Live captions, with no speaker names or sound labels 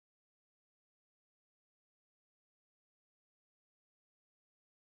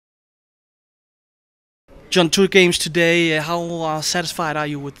John, 2 games today. How satisfied are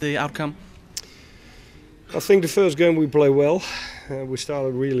you with the outcome? I think the first game we played well. We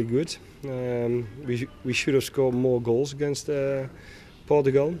started really good. We should have scored more goals against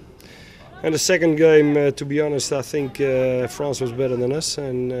Portugal. And the second game, to be honest, I think France was better than us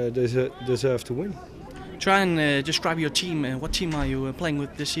and they deserved to win. Try and describe your team. What team are you playing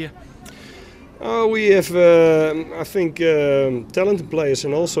with this year? We have, I think, talented players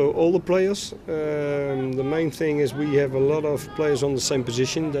and also older players. The main thing is we have a lot of players on the same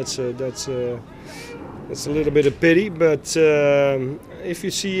position. That's a little bit of pity, but if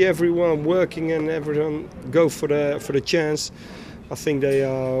you see everyone working and everyone go for the chance, I think they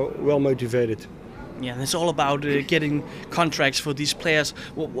are well motivated. Yeah, it's all about getting contracts for these players.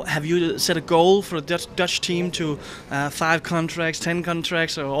 Have you set a goal for the Dutch team to 5 contracts, 10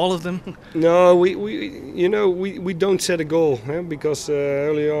 contracts, or all of them? No, we don't set a goal, because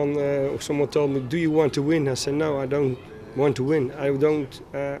early on someone told me, "Do you want to win?" I said, "No, I don't want to win. I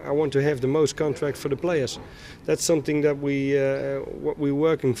want to have the most contract for the players." That's something that what we're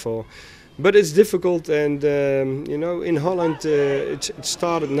working for. But it's difficult, and in Holland it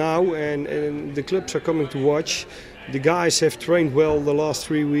started now, and the clubs are coming to watch. The guys have trained well the last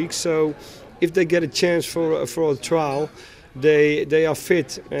 3 weeks, so if they get a chance for a trial, they are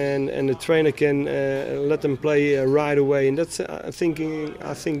fit, and the trainer can let them play right away, and that's I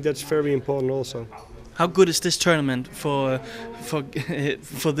think that's very important also. How good is this tournament for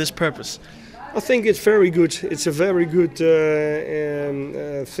this purpose? I think it's very good. It's a very good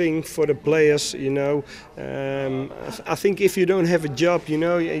thing for the players. I think if you don't have a job,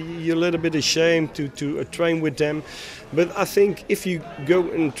 you're a little bit ashamed to train with them. But I think if you go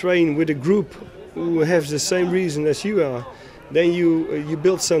and train with a group who has the same reason as you are, then you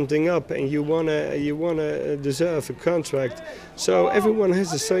build something up, and you wanna deserve a contract. So everyone has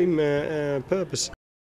the same purpose.